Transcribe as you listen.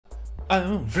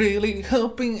I'm really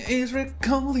hoping it's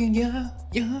recalling, yeah.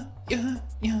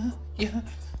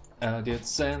 Did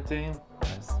something.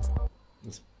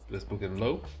 Let's put it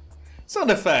low.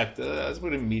 Sound effect, let's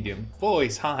put it medium.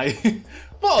 Voice high.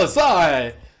 Voice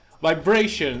high!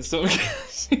 Vibrations, so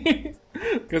guess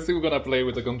we're gonna play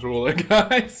with the controller,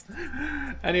 guys.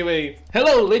 Anyway,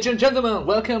 hello ladies and gentlemen,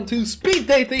 welcome to speed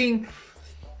dating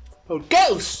for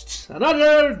ghosts,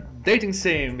 another dating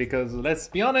sim, because let's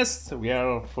be honest, we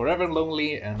are forever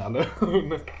lonely and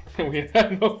alone. We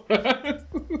have no friends.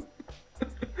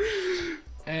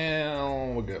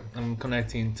 And we go. I'm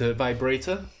connecting to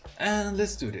vibrator and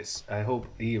let's do this. I hope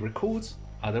he records,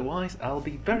 otherwise I'll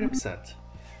be very upset.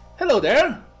 Hello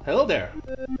there! Hello there!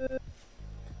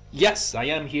 Yes, I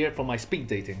am here for my speed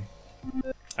dating.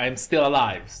 I'm still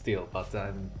alive, but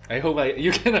I hope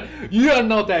you are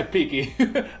not that picky.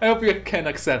 I hope you can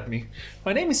accept me.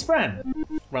 My name is Fran.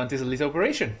 Run this little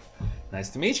operation. Nice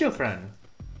to meet you, Fran.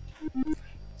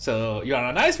 So, you are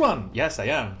a nice one. Yes, I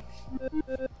am.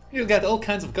 You'll get all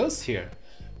kinds of ghosts here.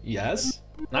 Yes.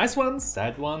 Nice ones,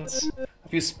 sad ones, a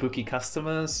few spooky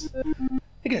customers.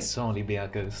 I guess only be a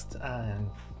ghost. And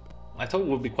I thought it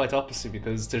would be quite opposite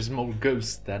because there's more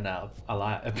ghosts than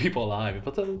people alive,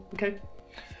 but okay.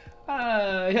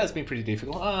 It has been pretty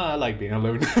difficult. I like being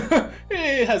alone.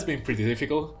 It has been pretty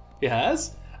difficult. It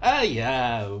has?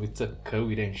 Yeah, with the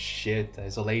COVID and shit,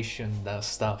 isolation, that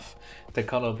stuff. The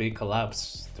economy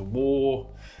collapse, the war.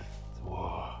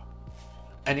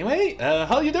 Anyway,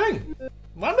 how are you doing?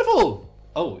 Wonderful!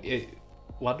 Oh,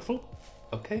 wonderful?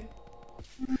 Okay.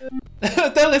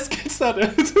 Then let's get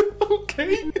started.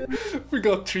 Okay. We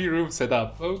got 3 rooms set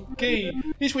up. Okay.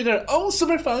 Each with their own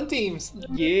super fun teams.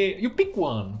 Yeah, you pick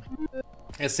one.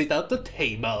 And sit at the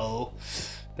table.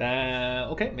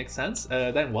 Okay, makes sense.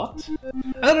 Then what?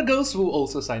 Other ghosts will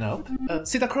also sign up.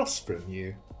 Sit across from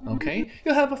you. Okay?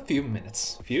 You have a few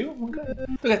minutes. Okay. To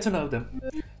get to know them.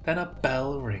 Then a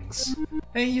bell rings.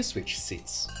 And you switch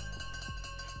seats.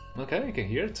 Okay, you can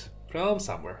hear it from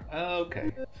somewhere.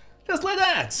 Okay. Just like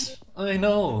that! I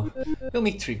know. You'll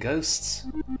meet 3 ghosts.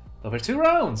 Over 2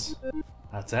 rounds.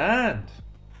 At the end,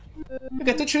 you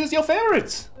get to choose your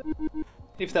favorite.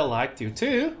 If they liked you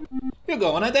too, you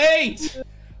go on a date.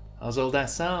 How's all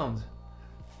that sound?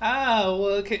 Well,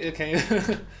 okay.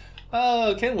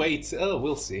 Oh, can't wait. Oh,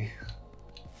 we'll see.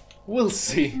 We'll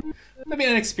see. Maybe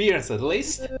an experience at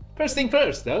least. First thing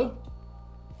first, though.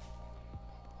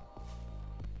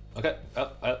 Okay.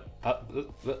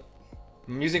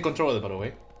 I'm using controller, by the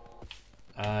way.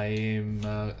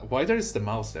 Why there is the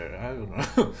mouse there? I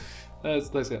don't know.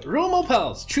 Let's go. Room of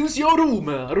Pals. Choose your room.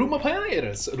 Room of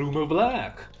Pirates. Room of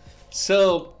Black.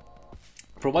 So,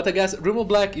 from what I guess, Room of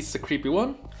Black is the creepy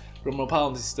one. Room of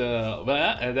Palms is the...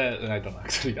 I don't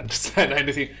actually understand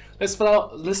anything. Let's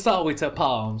start with the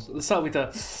palms. Let's start with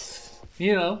the...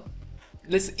 You know,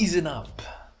 let's ease up.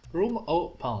 Room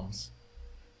of Palms.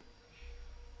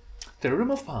 The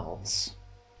Room of Palms.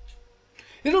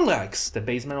 It looks like the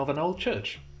basement of an old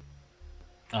church.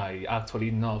 I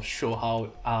actually not sure how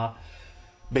a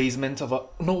basement of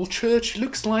an old church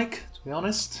looks like, to be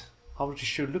honest. How it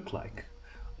should look like.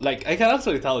 Like, I can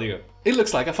actually tell you, it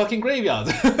looks like a fucking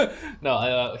graveyard.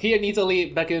 No, here in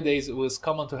Italy, back in the days, it was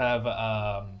common to have,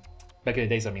 back in the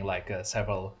days, I mean like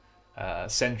several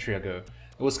centuries ago,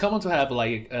 it was common to have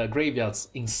like graveyards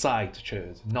inside the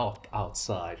church, not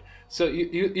outside. So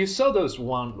you saw those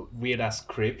one weird ass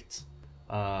crypt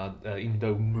in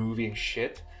the movie and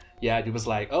shit. Yeah, it was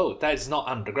like, oh, that is not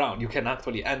underground. You can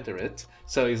actually enter it.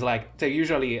 So it's like they're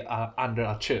usually under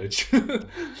a church.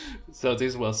 So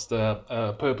this was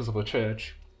the purpose of a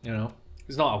church. You know,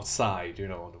 it's not outside. You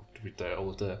know, with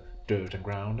all the dirt and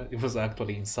ground. It was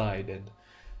actually inside, and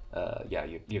yeah,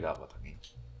 you got what I mean.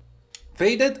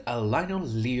 Faded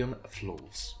linoleum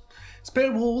floors,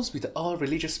 spare walls with the old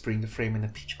religious spring frame in a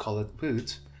peach-colored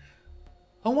wood.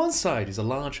 On one side is a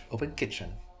large open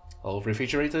kitchen, all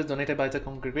refrigerators donated by the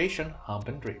congregation, Hump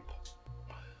and Drip.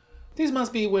 This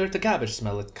must be where the cabbage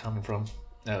smell is coming from.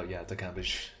 Oh yeah, the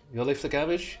cabbage. You lift the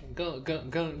cabbage? Go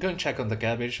and check on the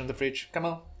cabbage on the fridge. Come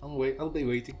on, I'll be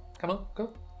waiting. Come on,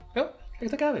 go, check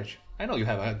the cabbage. I know you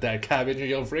have a dead cabbage in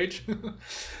your fridge.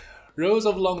 Rows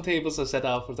of long tables are set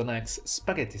out for the next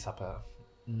spaghetti supper.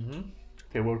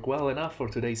 They work well enough for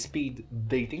today's speed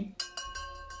dating.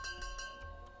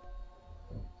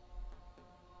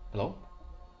 Hello?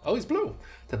 Oh, it's blue.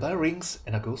 The bell rings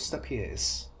and a ghost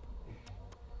appears.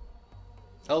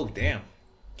 Oh, damn.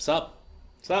 Sup?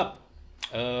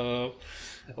 I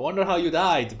wonder how you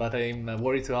died, but I'm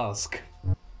worried to ask.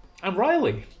 I'm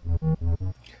Riley.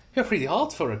 You're pretty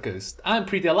hot for a ghost. I'm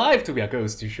pretty alive to be a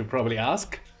ghost, you should probably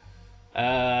ask.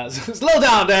 Slow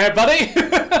down there, buddy!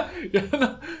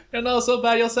 You're not so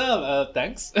bad yourself,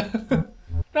 thanks.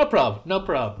 No problem, no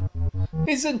problem.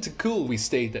 Isn't it cool we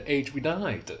stayed the age we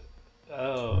died?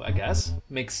 Oh, I guess.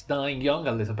 Makes dying young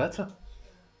a little better.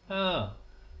 Why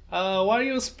are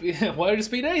you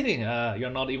speed dating? You're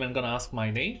not even gonna ask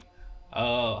my name?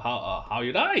 How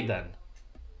you died then?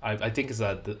 I think it's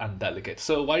undelicate.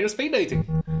 So why are you speed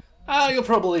dating? You're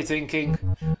probably thinking,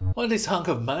 what is hunk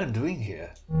of man doing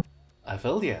here? I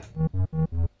feel ya.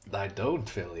 I don't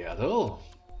feel ya at all.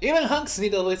 Even hunks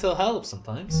need a little help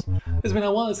sometimes. It's been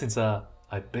a while since I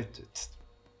bit it.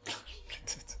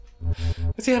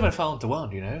 But you haven't found the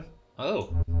one, you know? Oh,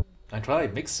 I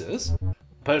tried mixers,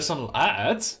 personal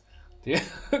ads. Do you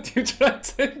try to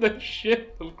send the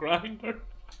shit of grinder?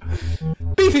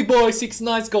 Beefy boy 6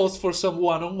 nights goes for some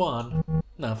one-on-one.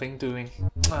 Nothing doing.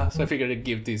 So I figured I'd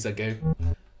give this a go.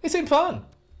 It seemed fun.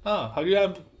 How do you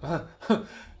have...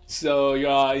 So you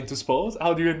are into sports?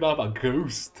 How do you end up a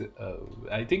ghost?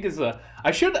 I think it's a...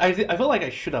 I feel like I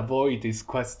should avoid this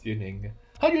questioning.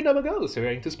 How do you know a ghost? Are you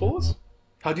into sports?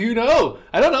 How do you know?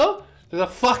 I don't know. There's a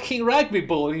fucking rugby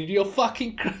ball in your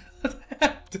fucking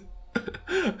head.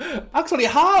 Actually,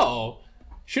 how?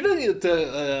 Shouldn't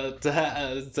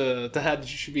the head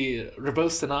should be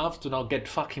robust enough to not get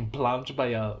fucking plunged by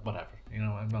a whatever? You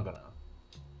know, I'm not gonna.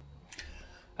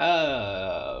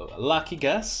 Lucky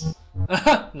guess.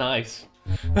 Nice.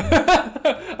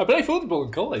 I played football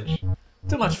in college.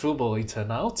 Too much football, it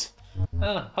turned out.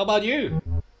 How about you?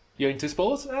 You're into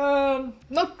sports?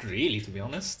 Not really, to be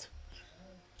honest.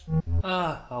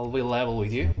 I'll be level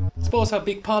with you. Sports are a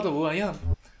big part of who I am.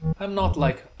 I'm not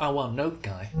like a one-note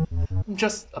guy. I'm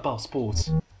just about sports.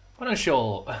 But I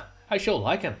sure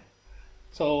like them.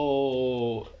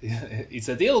 So it's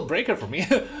a deal breaker for me.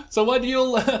 So why do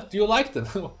you like them?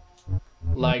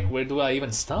 Like, where do I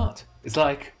even start? It's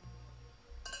like,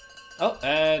 oh,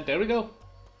 and there we go.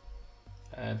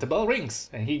 And the bell rings,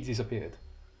 and he disappeared.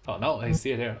 Oh no, he's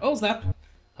still there. Oh snap!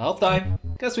 Half time.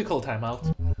 Guess we call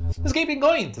timeout. Let's keep it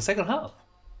going. The second half.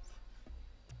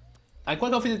 I'm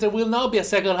quite confident there will now be a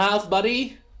second half,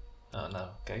 buddy. Oh no.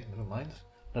 Okay, never mind.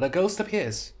 But a ghost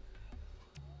appears.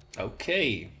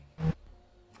 Okay.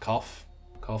 Cough.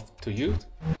 Cough to you.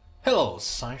 Hello,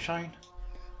 sunshine.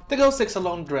 The ghost takes a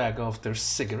long drag of their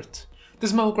cigarette. The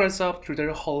smoke rises up through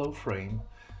their hollow frame,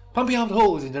 pumping out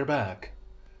holes in their back.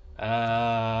 They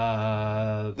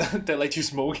let you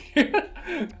smoke here?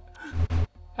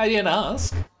 I didn't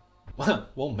ask. Well,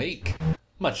 won't make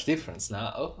much difference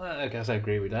now. I guess I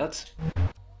agree with that.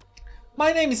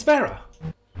 My name is Vera.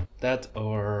 That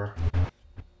or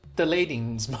the lady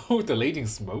in smoke. The lady in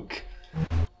smoke.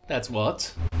 That's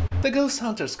what the ghost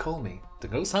hunters call me. The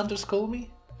ghost hunters call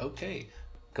me? Okay.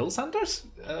 Ghost hunters?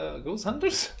 Ghost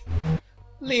hunters?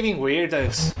 Living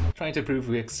weirdos, trying to prove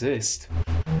we exist.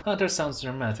 Hunter sounds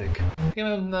dramatic. Give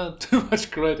him too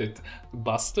much credit.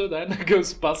 Buster then?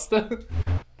 Ghostbuster?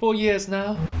 4 years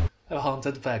now, I've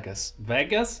haunted Vegas.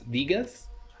 Vegas? Vegas?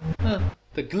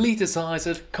 The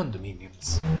glitter-sized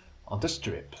condominiums. On the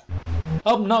strip.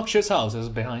 Obnoxious houses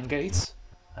behind gates.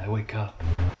 I wake up.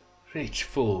 Rich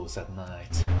fools at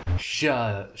night.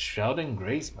 Shouting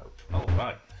grey smoke.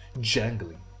 Alright.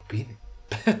 Jangling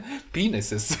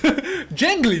penises.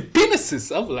 Jangling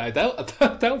penises! Oh, like,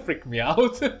 that'll freak me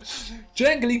out.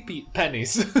 Jangling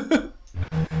pennies.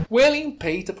 Willing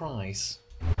pay the price.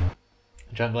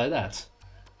 Junk like that.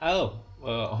 Oh,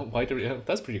 why do we,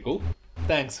 that's pretty cool.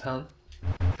 Thanks, hon.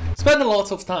 Spend a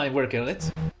lot of time working on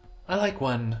it. I like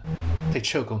when they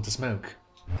choke on the smoke.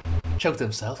 Choke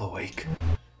themselves awake.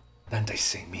 Then they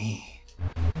see me,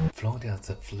 floating at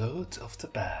the float of the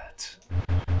bed,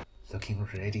 looking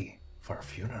ready for a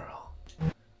funeral.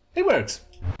 It works,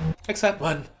 except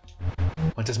when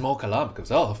the smoke alarm goes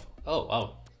off. Oh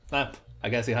wow, snap! I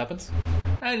guess it happens,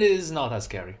 and it is not as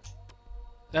scary.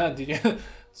 Did you?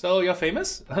 So you're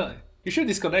famous? You should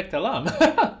disconnect the alarm.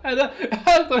 I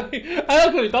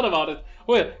actually thought about it.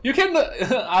 Well, you can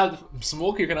add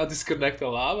smoke. You cannot disconnect the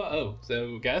alarm. Oh,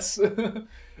 so guess.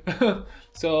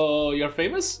 So you're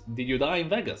famous? Did you die in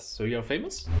Vegas? So you're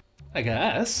famous? I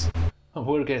guess.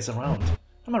 Who gets around?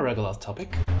 I'm a regular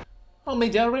topic. On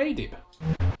media radio.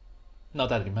 Not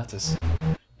that it matters.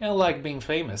 I like being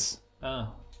famous.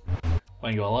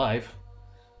 When you're alive.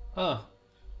 I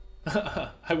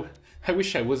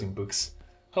wish I was in books.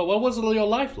 Oh, what was your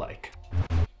life like?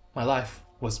 My life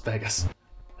was Vegas.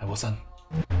 I was an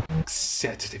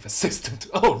executive assistant.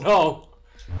 Oh no!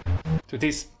 To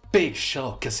this big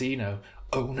shot casino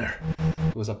owner.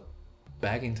 It was a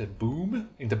bag in the boom?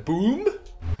 In the boom?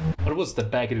 What was the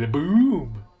bag in the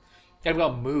boom?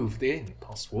 Everyone moved in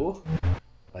post-war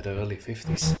by the early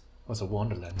 50s. was a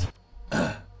wonderland.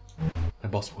 My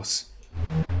boss was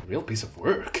a real piece of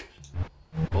work.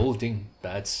 Balding,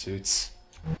 bad suits.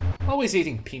 Always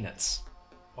eating peanuts.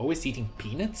 Always eating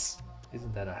peanuts?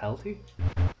 Isn't that healthy?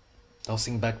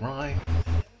 Tossing back rye.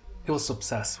 He was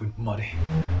obsessed with money.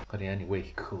 Got it any way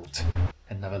he could.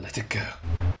 And never let it go.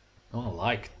 No one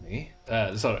liked me.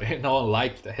 Sorry, no one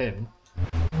liked him.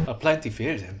 Plenty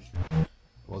feared him. It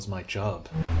was my job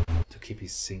to keep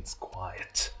his sins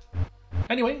quiet.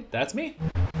 Anyway, that's me.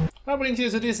 What brings you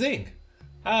to this thing?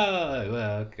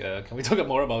 Well, can we talk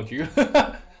more about you?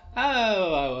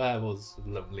 I was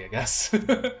lonely, I guess.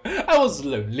 I was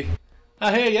lonely.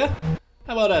 I hear ya.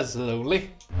 About as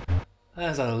lonely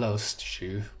as a lost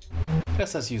shoe.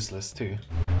 Just as useless too.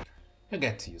 You'll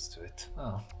get used to it.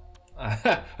 Oh.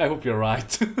 I hope you're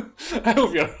right. I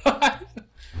hope you're right.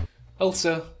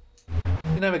 Also,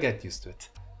 you never get used to it.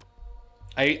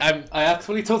 I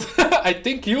actually thought I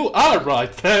think you are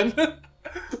right then.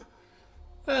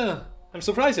 I'm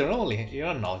surprised you're lonely.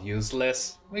 You're not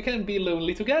useless. We can be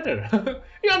lonely together.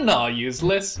 You're not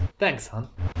useless. Thanks, hon.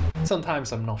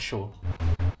 Sometimes I'm not sure.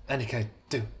 Anything I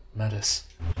do matters.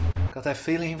 Got that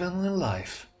feeling even in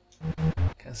life.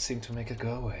 Can't seem to make it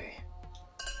go away.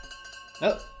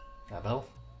 Oh, that bell.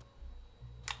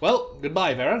 Well,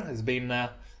 goodbye, Vera. It's been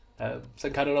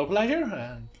some kind of pleasure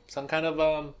and some kind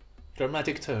of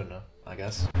dramatic turn, I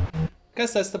guess.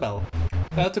 Guess that's the bell.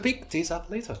 To pick these up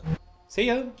later. See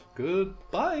ya.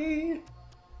 Goodbye.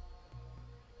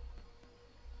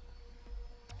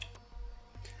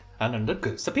 And then the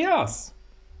ghost appears.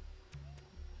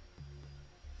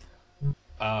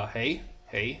 Hey,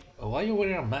 why are you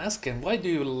wearing a mask and why do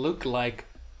you look like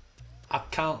a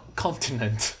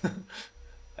continent?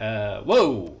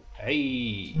 Whoa,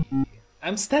 hey,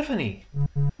 I'm Stephanie.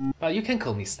 But you can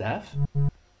call me Steph.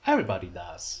 Everybody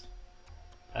does.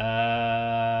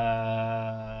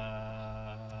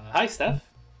 Hi, Steph.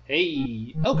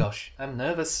 Hey, oh gosh, I'm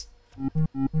nervous.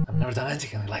 I've never done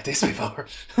anything like this before.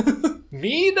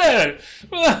 Me either!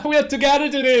 We are together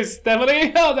to this,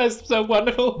 Stephanie! Oh, that's so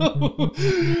wonderful!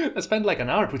 I spent like an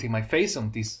hour putting my face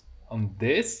on this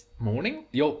morning.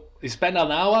 You spent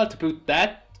an hour to put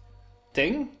that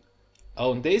thing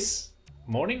on this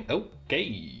morning?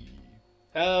 Okay.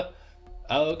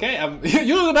 Okay,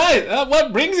 you're nice!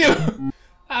 What brings you?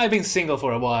 I've been single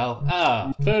for a while.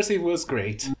 First it was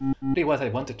great. Did what I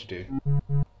wanted to do.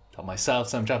 Taught myself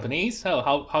some Japanese. Oh,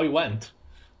 how it went?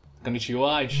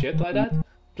 Konnichiwa and shit like that.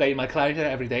 Playing my clarinet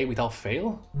every day without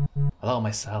fail. Allow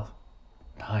myself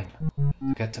time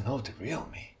to get to know the real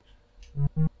me.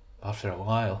 After a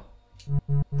while,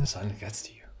 the silence gets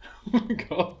to you. Oh my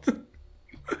god.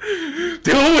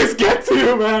 They always get to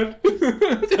you, man!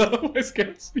 They always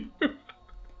get to you.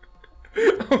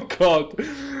 Oh god.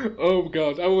 Oh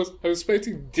god. I was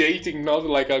expecting dating, not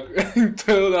like a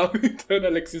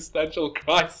internal existential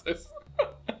crisis.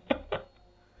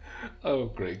 Oh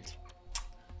great.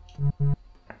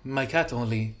 My cat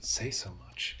only says so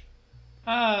much.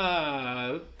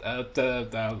 I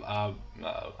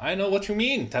know what you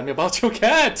mean. Tell me about your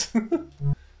cat.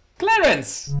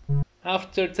 Clarence!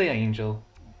 After the angel.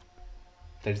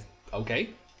 There's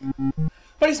okay.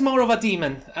 But he's more of a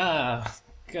demon.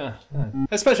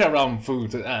 Especially around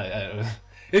food.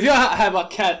 If you have a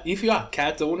cat, if you are a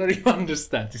cat owner, you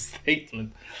understand this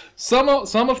statement. Some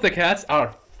of the cats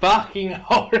are fucking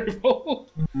horrible.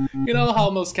 You know how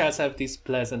most cats have this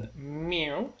pleasant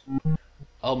meow,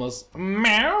 almost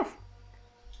meow.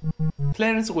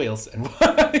 Clarence wails and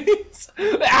whines.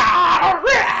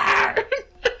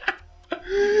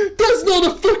 That's not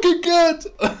a fucking cat.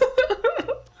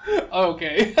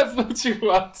 Okay, I put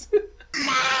you out.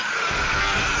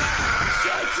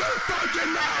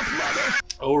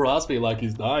 Oh, Raspy like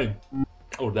he's dying.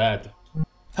 Or dead.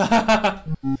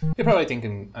 You're probably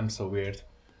thinking I'm so weird.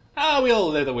 We all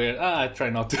a little weird. I try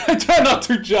not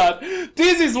to judge.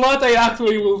 This is what I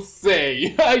actually will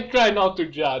say. I try not to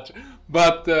judge.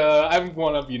 But I'm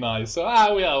gonna be nice. So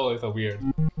we are a little weird.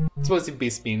 It's supposed to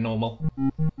be being normal.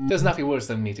 There's nothing worse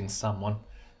than meeting someone.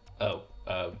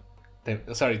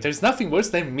 Sorry, there's nothing worse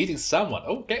than meeting someone.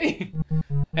 Okay.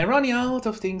 And running out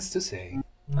of things to say.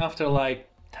 After like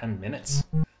 10 minutes.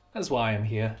 That's why I'm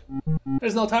here.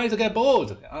 There's no time to get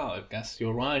bored. Oh, I guess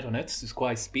you're right on it. It's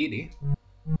quite speedy.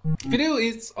 If you do,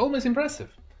 it's almost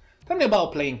impressive. Tell me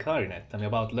about playing clarinet. Tell me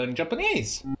about learning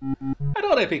Japanese. I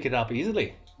thought I'd pick it up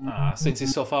easily. Since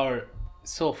it's so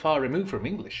far removed from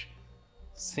English.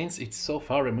 Since it's so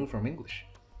far removed from English.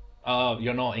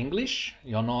 You're not English?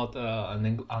 You're not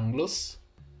an Anglos?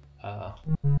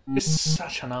 It's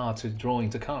such an art to draw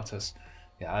into characters.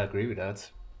 Yeah, I agree with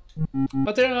that.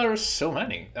 But there are so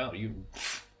many.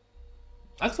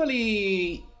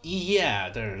 Actually,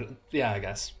 yeah, I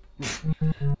guess.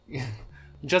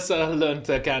 Just learn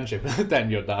kanji, then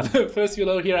you're done. First you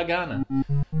learn hiragana.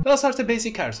 Those are the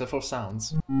basic characters for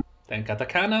sounds. Then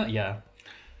katakana, yeah.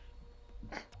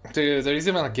 There is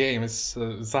even a game, it's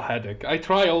a headache. I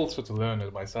try also to learn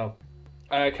it myself.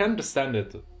 I can understand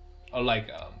it, or like,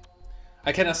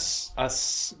 I can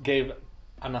give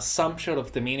an assumption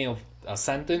of the meaning of a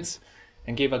sentence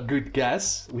and give a good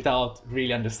guess without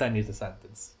really understanding the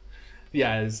sentence.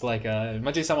 Yeah, it's like,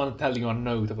 imagine someone telling you a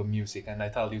note of a music and I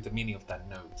tell you the meaning of that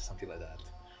note, something like that.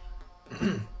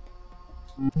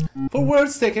 For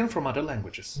words taken from other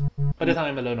languages. By the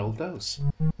time I learned all those,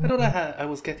 I thought I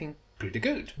was getting pretty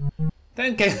good.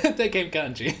 Then came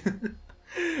kanji.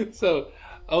 So,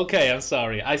 okay, I'm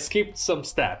sorry. I skipped some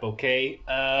step, okay?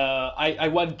 I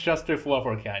went just before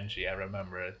for kanji, I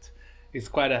remember it. It's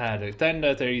quite a headache. Then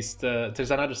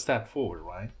there's another step forward,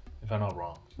 right? If I'm not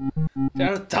wrong.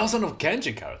 There are thousands of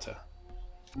kanji characters.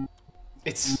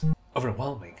 It's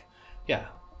overwhelming. Yeah,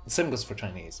 the same goes for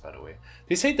Chinese, by the way.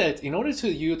 They say that in order to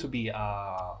you to be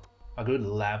a good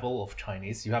level of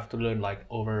Chinese, you have to learn like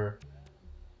over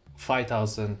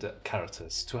 5,000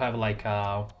 characters to have like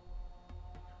I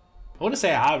want to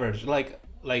say average, like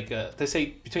they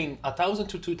say between 1,000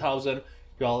 to 2,000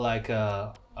 you are like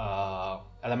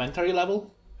elementary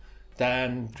level,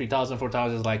 then 3,000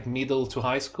 4,000 is like middle to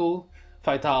high school,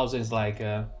 5,000 is like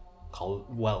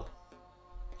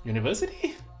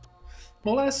university,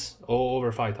 more or less, or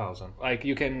over 5,000. Like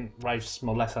you can write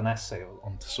more or less an essay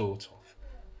on the sort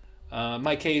of.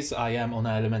 My case, I am on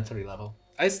an elementary level.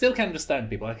 I still can understand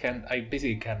people. I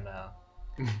basically can.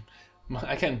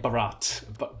 I can barat.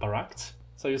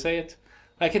 So you say it.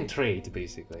 I can trade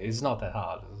basically. It's not that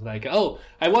hard. It's like, oh,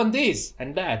 I want this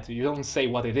and that. You don't say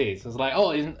what it is. It's like,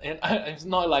 oh, it's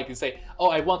not like you say, oh,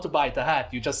 I want to buy the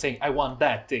hat. You just say, I want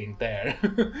that thing there,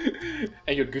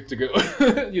 and you're good to go.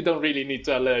 You don't really need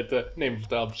to alert the name of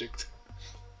the object.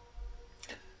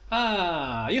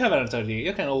 Ah, you have an alternative.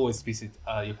 You can always visit.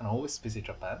 You can always visit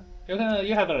Japan. You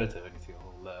have an alternative.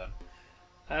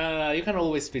 You can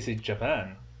always visit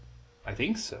Japan. I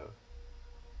think so.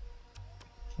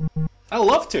 I'd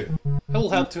love to. I will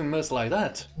help to immerse like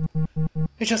that.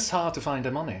 It's just hard to find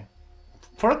the money.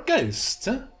 For a ghost?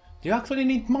 Do you actually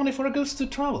need money for a ghost to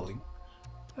traveling?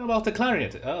 How about the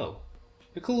clarinet? Oh,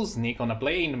 you could sneak on a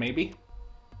plane, maybe.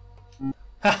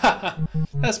 Haha,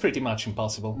 that's pretty much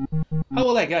impossible. How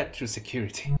will I get through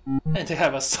security? And to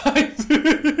have a sight?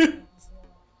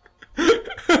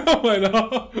 Oh my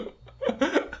god.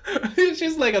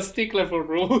 She's like a stickler for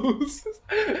rules.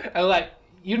 And like,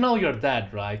 you know you're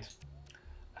dead, right?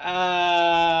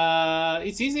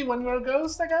 It's easy when you're a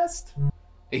ghost, I guess?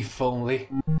 If only.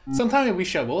 Sometimes I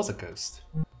wish I was a ghost.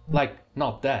 Like,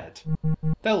 not dead.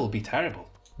 That would be terrible.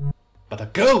 But a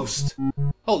ghost?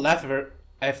 Oh,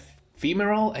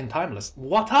 ephemeral and timeless.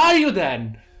 What are you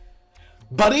then?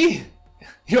 Buddy?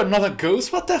 You're not a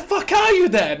ghost? What the fuck are you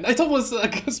then? I thought it was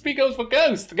a speak out for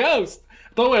ghost. Ghost.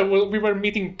 I thought we were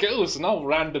meeting ghosts, not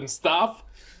random stuff.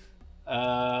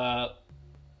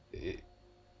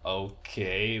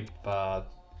 Okay,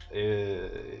 but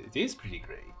it is pretty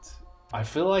great. I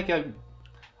feel like I'm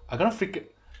gonna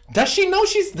freak. Does she know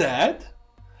she's dead?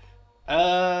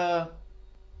 It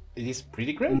is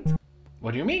pretty great.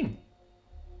 What do you mean?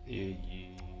 You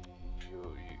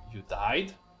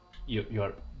died?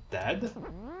 You're dead?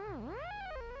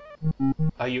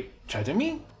 Are you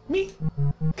threatening me?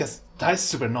 Because that's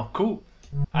super not cool.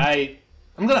 I'm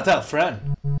gonna tell a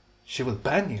friend. She will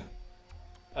ban you.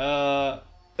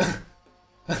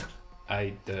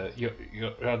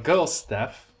 You're a girl,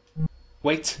 Steph.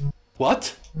 Wait,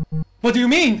 what? What do you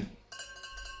mean?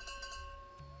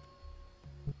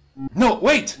 No,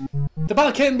 wait! The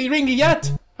bell can't be ringing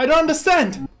yet! I don't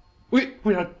understand! We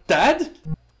are dead?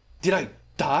 Did I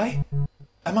die?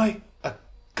 Am I a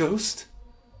ghost?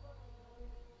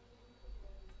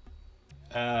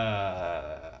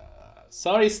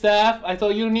 Sorry, Steph, I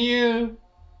thought you knew.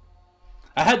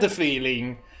 I had the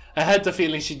feeling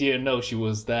she didn't know she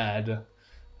was dead.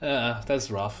 That's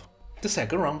rough. The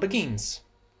second round begins.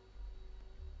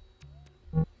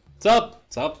 What's up?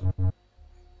 What's up?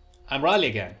 I'm Riley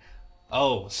again.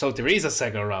 Oh, so there is a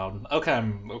second round.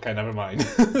 Okay, never mind.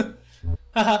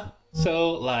 Haha.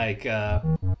 So, like,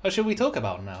 what should we talk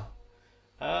about now?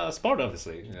 Sport,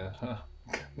 obviously.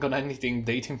 Got anything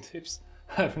dating tips?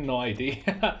 I have no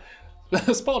idea.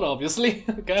 Sport, obviously,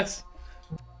 I guess.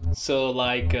 So,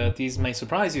 like, these may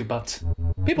surprise you, but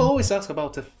people always ask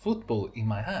about the football in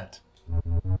my head.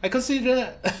 I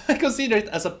consider it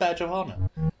as a badge of honor,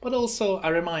 but also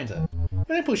a reminder.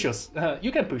 When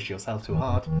you can push yourself too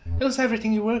hard, you lose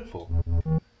everything you work for.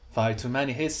 Fire too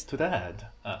many hits to the head.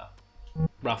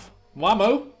 Rough.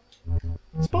 Whammo!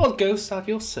 Spoiled ghosts at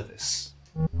your service.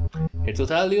 Here to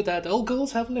tell you that all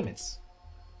goals have limits.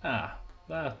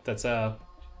 That's good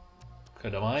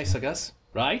advice, I guess.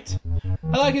 Right?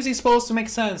 I like is he supposed to make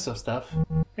sense of stuff.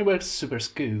 It works super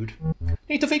good.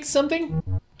 Need to fix something?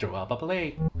 Draw up a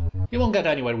play. You won't get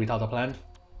anywhere without a plan.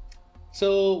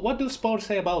 So, what do sports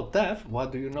say about death?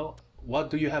 What do you know? What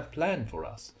do you have planned for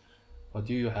us? What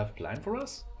do you have planned for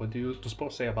us? What do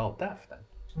sports say about death then?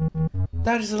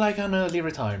 That is like an early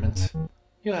retirement.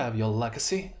 You have your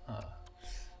legacy.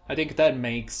 I think that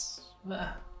makes...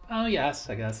 oh yes,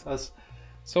 I guess.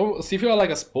 So if you're like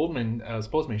a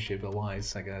sportsmanship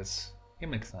wise, I guess it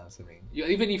makes sense. I mean,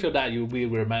 even if you're that, you will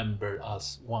remember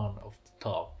as one of the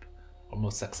top or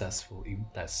most successful in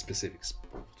that specific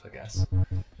sport, I guess.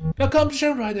 Your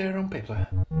accomplishment right there on paper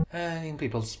and in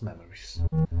people's memories.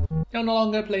 You're no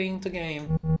longer playing the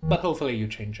game, but hopefully you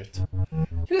change it.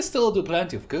 You can still do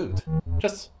plenty of good,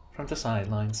 just from the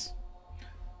sidelines.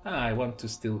 I want to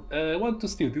still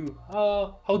do.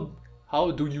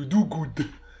 How do you do good?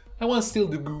 I want to still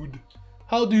do good.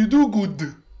 How do you do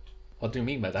good? What do you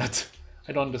mean by that?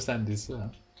 I don't understand this.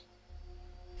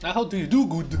 How do you do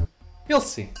good? You'll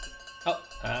see.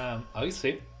 I'll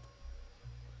see.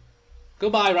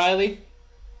 Goodbye, Riley.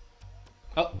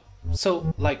 Oh,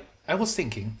 so, like, I was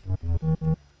thinking,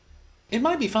 it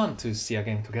might be fun to see a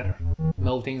game together.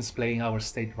 No teams playing our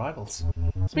state rivals.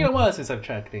 It's been a while since I've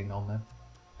checked in on them.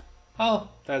 Oh,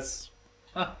 that's...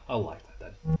 I'll like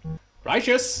that then.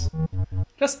 Righteous!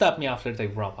 Just stop me after they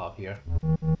wrap up here.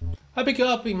 I'll pick you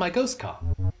up in my ghost car.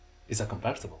 It's a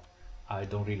convertible. I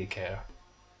don't really care.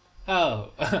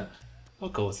 Oh,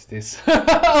 of course it is.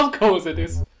 Of course it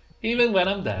is. Even when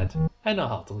I'm dead, I know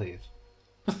how to live.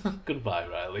 Goodbye,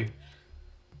 Riley.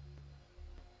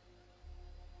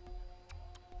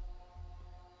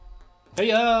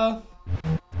 Heya!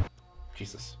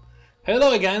 Jesus.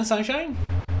 Hello again, sunshine.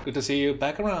 Good to see you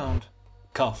back around.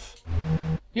 Cough.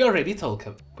 We already talk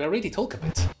a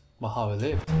bit about how I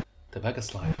lived, the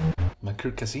beggar's life, my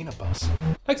crude casino boss.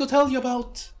 Like to tell you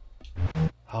about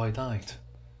how I died.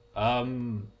 Are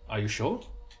you sure?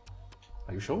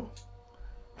 Are you sure?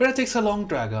 Vera takes a long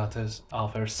drag out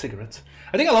of her cigarette.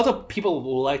 I think a lot of people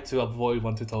would like to avoid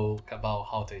wanting to talk about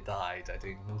how they died. I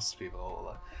think most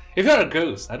people... if you're a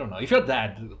ghost, I don't know. If you're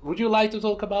dead, would you like to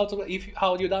talk about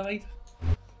how you died?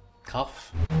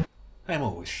 Cough. I'm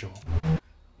always sure.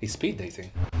 He's speed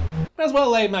dating. Might as well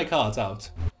lay my cards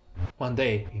out. One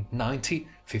day in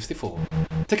 1954,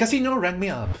 the casino rang me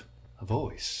up. A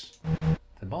voice.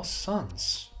 The boss'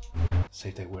 sons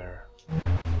say they were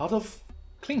out of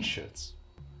clean shirts.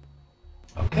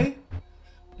 Okay.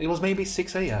 It was maybe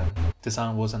 6 AM. The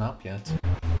sun wasn't up yet.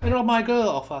 I dropped my girl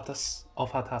off at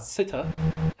a sitter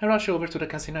and rushed over to the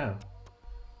casino.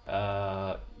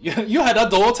 You had a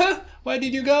daughter? Where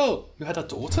did you go? You had a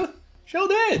daughter? Sure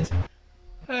did.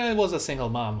 It was a single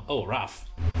mom. Oh, rough.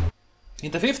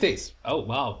 In the 50s. Oh,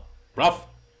 wow. Rough.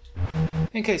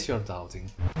 In case you're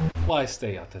doubting, why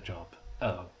stay at the job?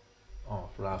 Oh,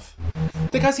 rough.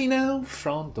 The casino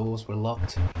front doors were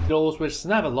locked. The doors were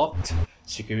never locked.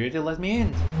 Security let me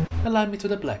in and led me to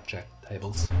the blackjack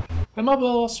tables, where my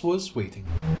boss was waiting,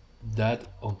 dead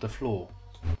on the floor.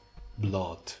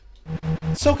 Blood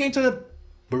soaking into the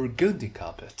burgundy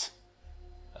carpet.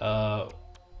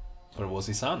 Where was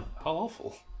his son? How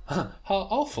awful. How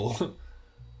awful.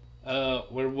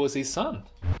 Where was his son?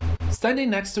 Standing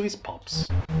next to his pops.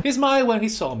 He smiled when he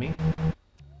saw me.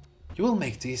 You will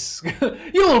make this...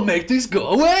 you will make this go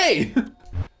away!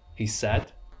 He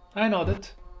said. I nodded.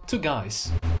 2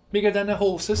 guys, bigger than the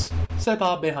horses, stepped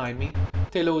up behind me.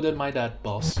 They loaded my dead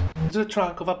boss into the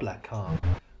trunk of a black car.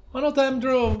 One of them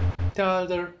drove, the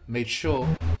other made sure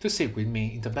to sit with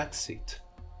me in the back seat.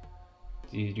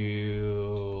 Did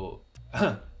you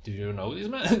know this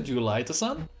man? Do you like the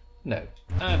son? No,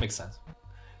 that makes sense.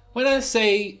 When I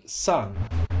say son,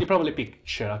 you probably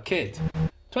picture a kid.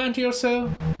 20 or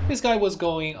so. This guy was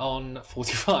going on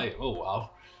 45. Oh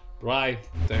wow. Right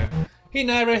there. He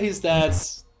narrated his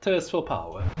dad's thirst for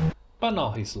power, but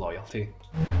not his loyalty.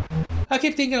 I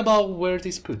keep thinking about where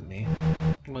this put me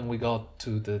when we got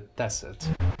to the desert.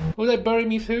 Would they bury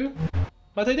me too?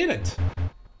 But they didn't.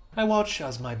 I watched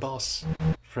as my boss,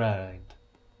 friend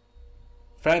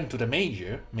to the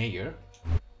mayor,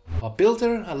 a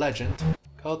builder, a legend,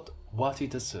 got what he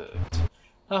deserved.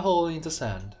 A hole in the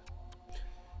sand.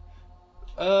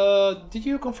 Did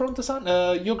you confront the son?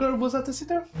 Your girl was at the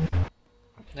sitter?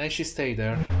 And she stayed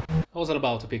there. I wasn't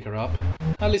about to pick her up.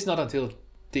 At least not until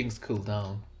things cooled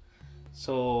down.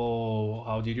 So,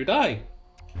 how did you die?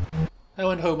 I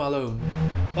went home alone.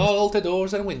 all the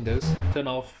doors and windows, turned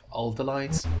off all the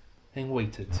lights, and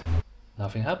waited.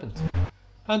 Nothing happened.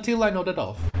 Until I nodded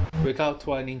off, woke up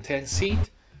to an intense heat,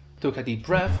 took a deep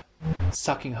breath,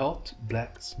 sucking hot,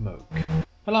 black smoke.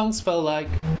 My lungs felt like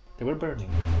they were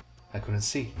burning. I couldn't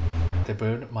see. They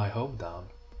burned my home down.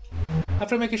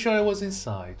 After making sure I was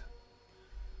inside,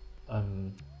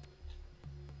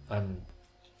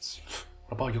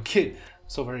 about your kid.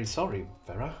 So very sorry,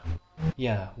 Vera.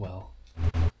 Yeah, well,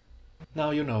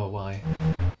 now you know why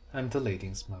I'm delayed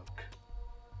in smoke.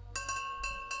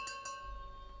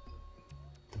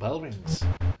 The bell rings.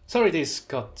 Sorry this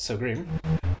got so grim.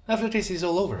 After this is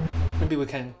all over, maybe we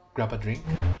can grab a drink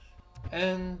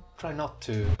and try not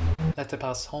to let the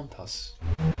past haunt us,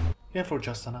 even for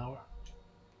just an hour.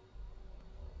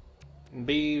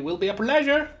 Will be a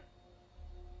pleasure.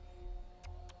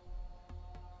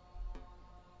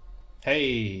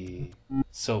 Hey,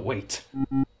 so wait,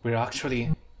 we're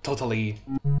actually totally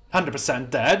 100%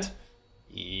 dead?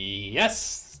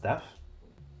 Yes, Steph.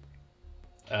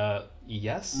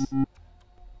 Yes?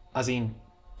 As in,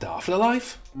 the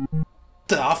afterlife?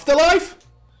 The afterlife?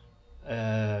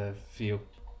 If you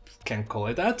can call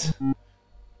it that.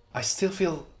 I still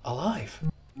feel alive,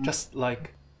 just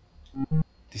like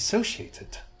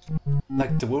dissociated,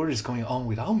 like the world is going on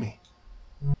without me.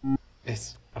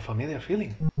 It's a familiar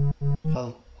feeling.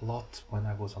 Felt a lot when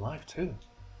I was alive too.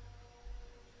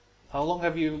 How long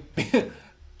have you been?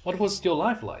 What was your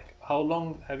life like? How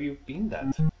long have you been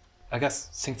dead? I guess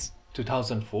since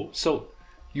 2004. So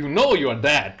you know you're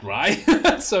dead, right?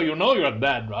 So you know you're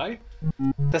dead, right?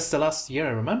 That's the last year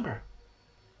I remember.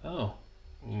 Oh,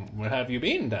 where have you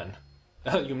been then?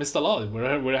 You missed a lot.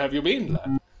 Where have you been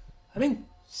then? I mean,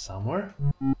 somewhere.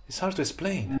 It's hard to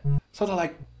explain. Sort of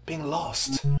like being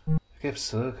lost. You kept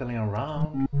circling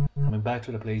around, coming back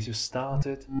to the place you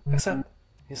started, except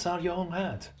inside your own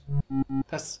head.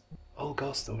 That's old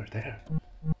ghost over there.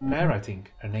 Claire, I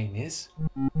think her name is.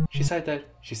 She said that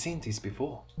she's seen this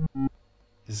before.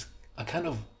 It's a kind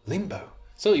of limbo.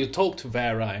 So you talked to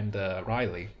Vera and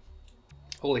Riley.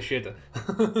 Holy shit.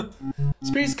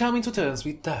 Spirits coming to terms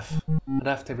with death, and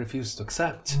death they refuse to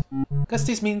accept. Guess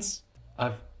this means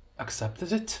I've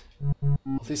accepted it.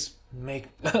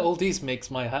 All this makes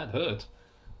my head hurt.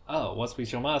 Oh, what's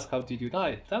with your mask? How did you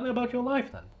die? Tell me about your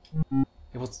life then.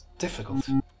 It was difficult,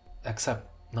 except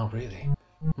not really.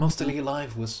 Mostly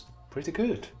life was pretty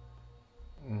good.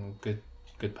 Good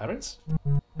parents?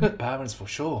 Good parents for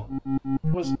sure.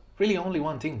 There was really only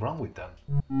one thing wrong with them.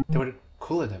 They were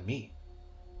cooler than me.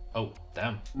 Oh,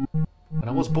 damn. When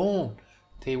I was born,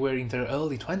 they were in their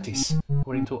early 20s,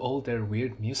 were into all their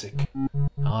weird music.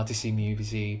 Artsy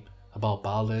music, about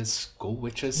ballads, school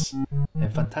witches,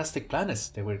 and fantastic planets.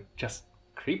 They were just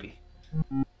creepy.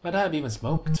 My dad even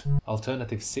smoked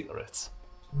alternative cigarettes.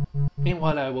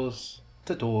 Meanwhile, I was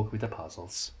the dog with the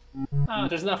puzzles.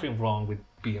 There's nothing wrong with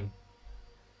being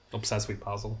obsessed with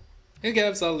puzzle. It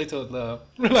gives a little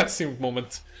relaxing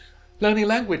moment. Learning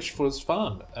language was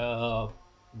fun.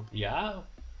 Yeah,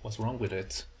 what's wrong with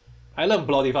it? I learned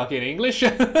bloody fucking English.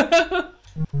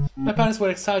 My parents were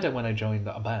excited when I joined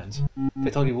a band. They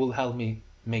thought it would help me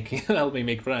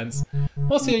make friends.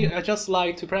 Mostly, I just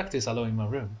like to practice alone in my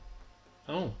room.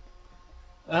 Oh.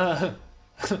 I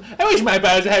wish my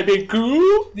parents had been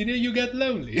cool. Didn't you get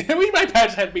lonely? I wish my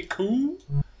parents had been cool.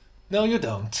 No, you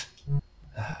don't.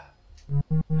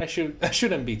 I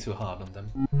shouldn't be too hard on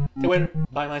them. They were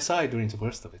by my side during the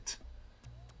worst of it.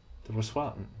 The worst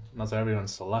what? Not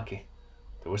everyone's so lucky.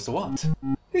 The worst of what?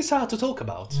 It's hard to talk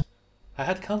about. I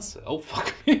had cancer. Oh,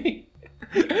 fuck me.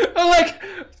 I'm like,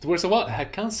 the worst of what? I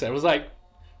had cancer. I was like,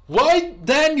 why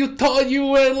then you thought you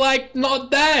were like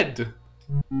not dead?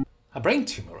 A brain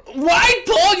tumor. Why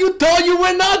you thought you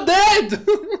were not dead?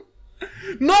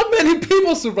 Not many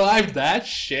people survived that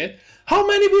shit. How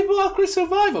many people actually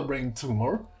survive a brain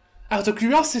tumor? Out of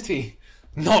curiosity.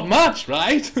 Not much,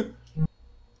 right?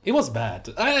 It was bad.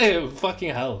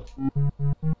 Fucking hell.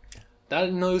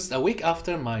 Diagnosed a week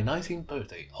after my 19th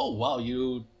birthday. Oh wow,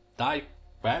 you died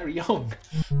very young.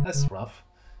 That's rough.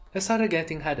 I started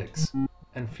getting headaches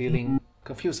and feeling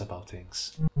confused about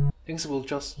things. Things will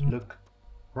just look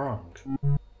wrong,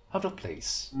 out of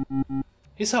place.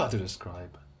 It's hard to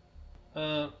describe.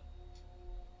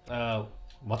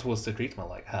 What was the treatment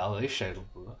like? Hellish.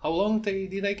 How long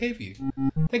did they give you?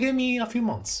 They gave me a few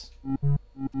months.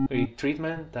 A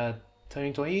treatment that turned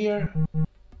into a year.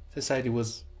 They said it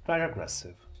was very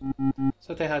aggressive,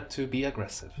 so they had to be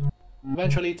aggressive.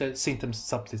 Eventually the symptoms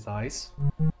subsidized.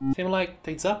 Seemed like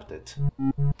they zapped it.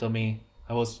 Told me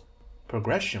I was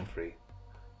progression free.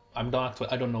 I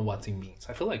don't know what it means.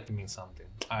 I feel like it means something.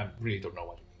 I really don't know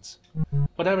what it means.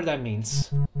 Whatever that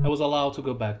means, I was allowed to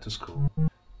go back to school.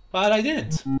 But I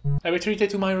didn't. I retreated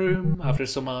to my room after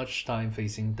so much time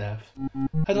facing death.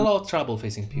 Had a lot of trouble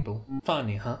facing people.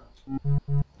 Funny, huh?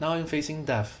 Now I'm facing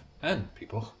death and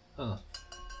people. Huh.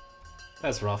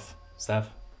 That's rough, Steph.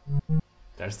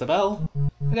 There's the bell.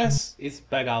 I guess it's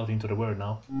back out into the world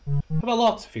now. Have a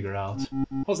lot to figure out.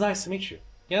 It was nice to meet you.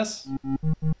 Yes?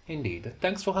 Indeed.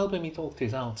 Thanks for helping me talk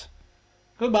this out.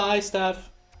 Goodbye,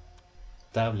 Steph.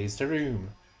 Steph leaves the room.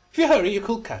 If you hurry, you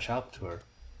could catch up to her.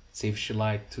 See if she'd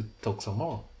like to talk some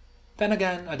more. Then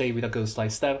again, a day with a ghost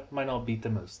like Steph might not be the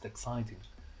most exciting.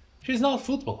 She's not a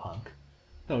football hunk.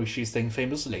 No, she's the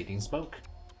infamous lady in smoke.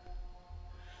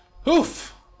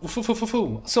 Oof!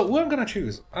 So who I'm gonna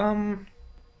choose?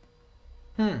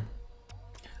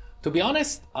 To be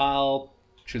honest, I'll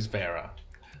choose Vera.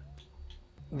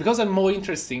 Because I'm more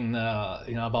interested in,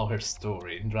 about her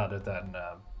story rather than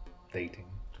dating,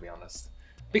 to be honest.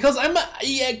 Because I'm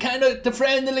kind of the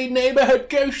friendly neighborhood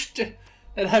ghost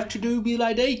that have to do be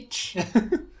like H.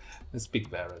 Let's pick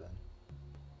Vera then.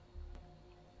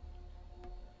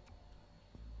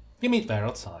 You meet Vera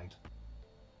outside.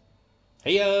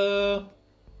 Heyo!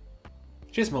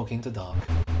 She's smoking in the dark.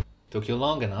 Took you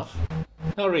long enough.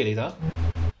 Not really though.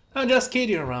 I'm just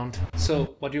kidding around.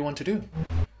 So, what do you want to do?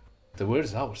 The word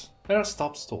is ours. Vera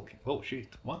stops talking. Oh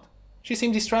shit, what? She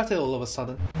seemed distracted all of a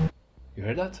sudden. You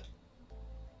heard that?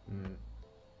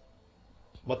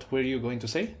 What were you going to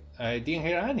say? I didn't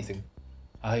hear anything.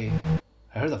 I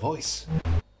heard a voice.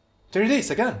 There it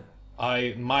is again.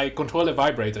 My controller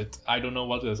vibrated. I don't know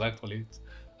what it was actually.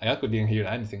 I actually didn't hear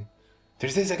anything. There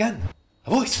it is again.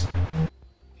 A voice.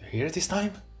 You hear it this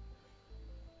time?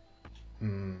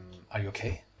 Are you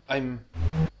okay? I'm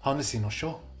honestly not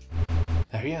sure.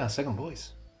 I hear a second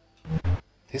voice.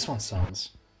 This one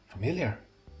sounds familiar.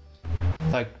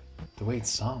 Like the way it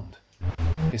sounds.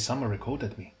 If someone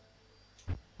recorded me.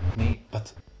 Me,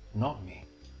 but not me.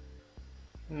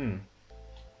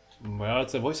 Where are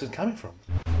the voices coming from?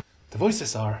 The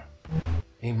voices are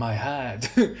in my head.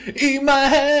 In my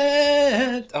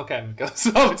head! Okay, because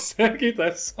I was singing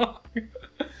that song.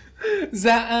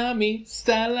 Zami,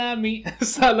 salami,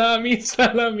 salami,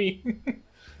 salami.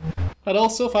 But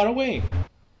also far away.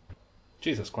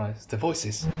 Jesus Christ, the voice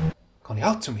is calling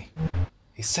out to me.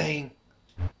 He's saying,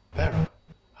 Vera,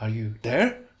 are you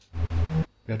there?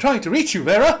 We are trying to reach you,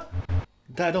 Vera!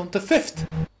 Died on the 5th,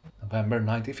 November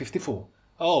 1954.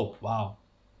 Oh, wow.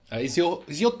 Is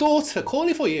your daughter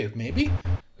calling for you, maybe?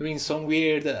 Doing some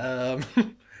weird,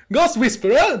 ghost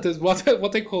whisperer? That's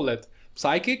what they call it.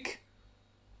 Psychic?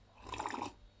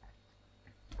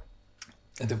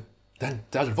 And then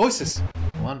the other voices.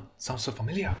 One sounds so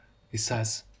familiar. He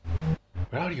says,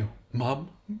 where are you, Mom?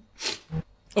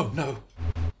 Oh no.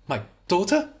 My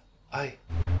daughter?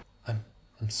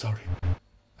 I'm sorry.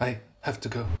 I have to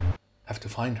go. Have to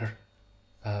find her.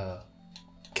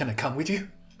 Can I come with you?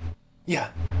 Yeah,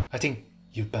 I think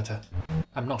you'd better.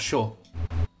 I'm not sure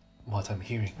what I'm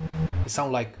hearing. It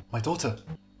sounds like my daughter,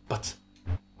 but,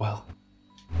 well,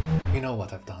 you know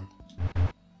what I've done.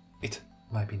 It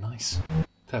might be nice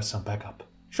to have some backup.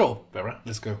 Sure, Vera,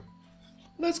 let's go.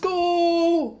 Let's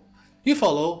go! You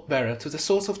follow Vera to the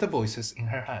source of the voices in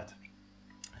her head.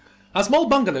 A small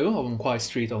bungalow on quiet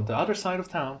street on the other side of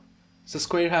town. There's a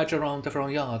square hedge around the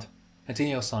front yard, and a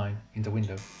neon sign in the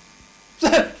window.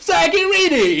 Spaghetti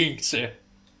readings!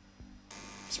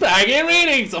 Spaghetti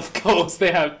readings! Of course,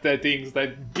 they have the things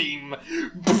that beam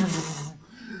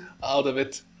out of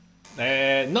it.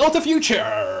 Know the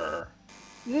future!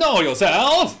 Know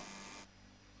yourself!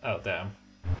 Oh, damn.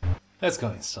 Let's go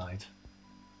inside.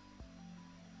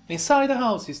 Inside the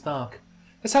house is dark,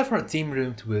 except for a dim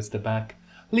room towards the back,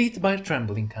 lit by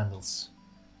trembling candles.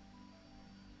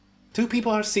 Two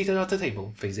people are seated at the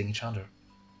table, facing each other.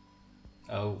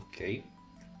 Okay.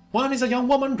 One is a young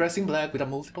woman dressed in black with a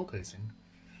multiple piercing.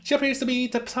 She appears to be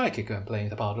the psychic and playing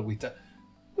the part with a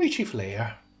witchy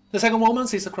flair. The second woman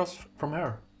sits across from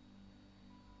her.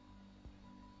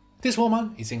 This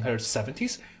woman is in her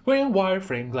 70s, wearing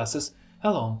wire-framed glasses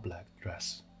and a long black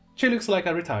dress. She looks like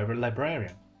a retired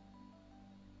librarian.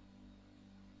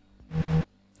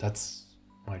 That's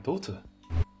my daughter.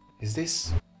 Is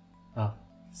this a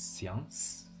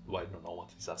seance? Well, I don't know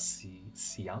what is a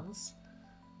seance.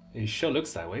 It sure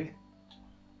looks that way.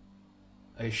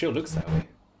 It sure looks that way.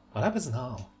 What happens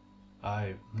now?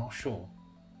 I'm not sure.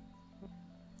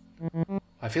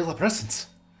 I feel a presence.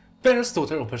 Vera's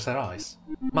daughter opens her eyes.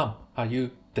 Mom, are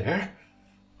you there?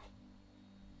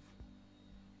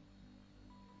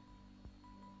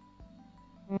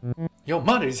 Your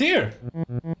mother is here!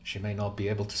 She may not be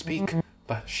able to speak,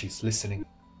 but she's listening.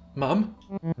 Mom?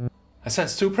 I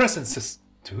sense two presences.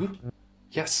 Two?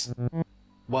 Yes.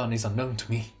 One is unknown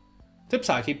to me. The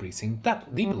psyche breathing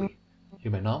that deeply. You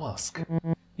may now ask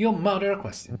your mother a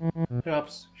question.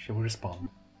 Perhaps she will respond.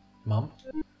 Mom?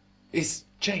 It's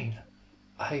Jane.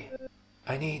 I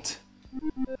need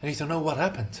to know what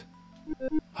happened.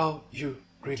 How you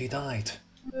really died.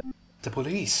 The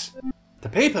police. The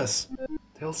papers.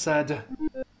 They all said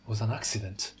it was an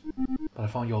accident. But I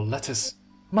found your letters.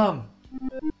 Mom!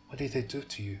 What did they do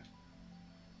to you?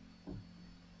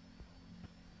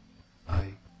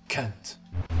 I can't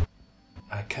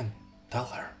tell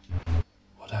her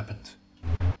what happened.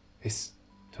 It's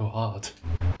too hard.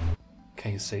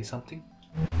 Can you say something?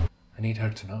 I need her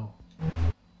to know.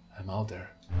 I'm out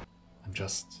there. I'm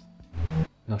just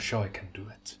not sure I can do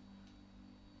it.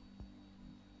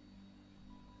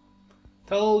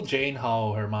 Tell Jane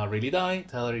how her ma really died.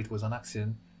 Tell her it was an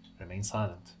accident. Remain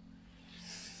silent.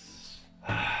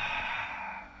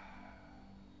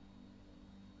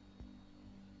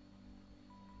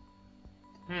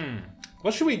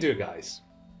 What should we do, guys?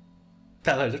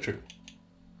 Tell her the truth.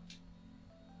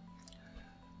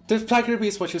 The plaque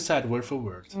repeats what you said word for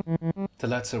word. The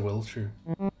letter will true.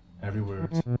 Every word.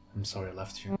 I'm sorry I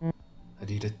left you. I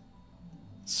did it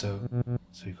so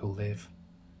you could live.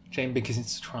 Jane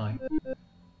begins to try.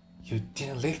 You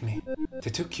didn't leave me.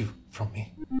 They took you from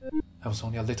me. I was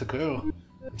only a little girl.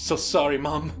 I'm so sorry,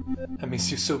 Mom. I miss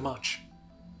you so much.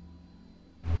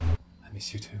 I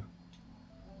miss you too.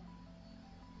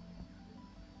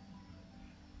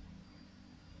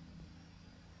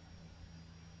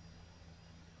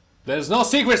 There's no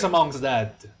secrets amongst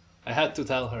that. I had to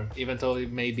tell her, even though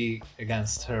it may be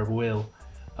against her will,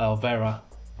 Vera,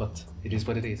 but it is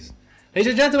what it is. Ladies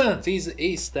and gentlemen, this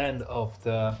is the end of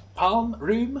the Palm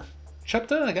Room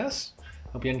chapter, I guess.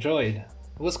 Hope you enjoyed. It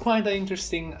was quite an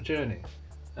interesting journey,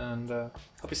 and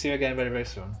hope you see you again very, very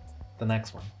soon. The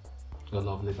next one. Good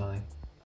lovely bye.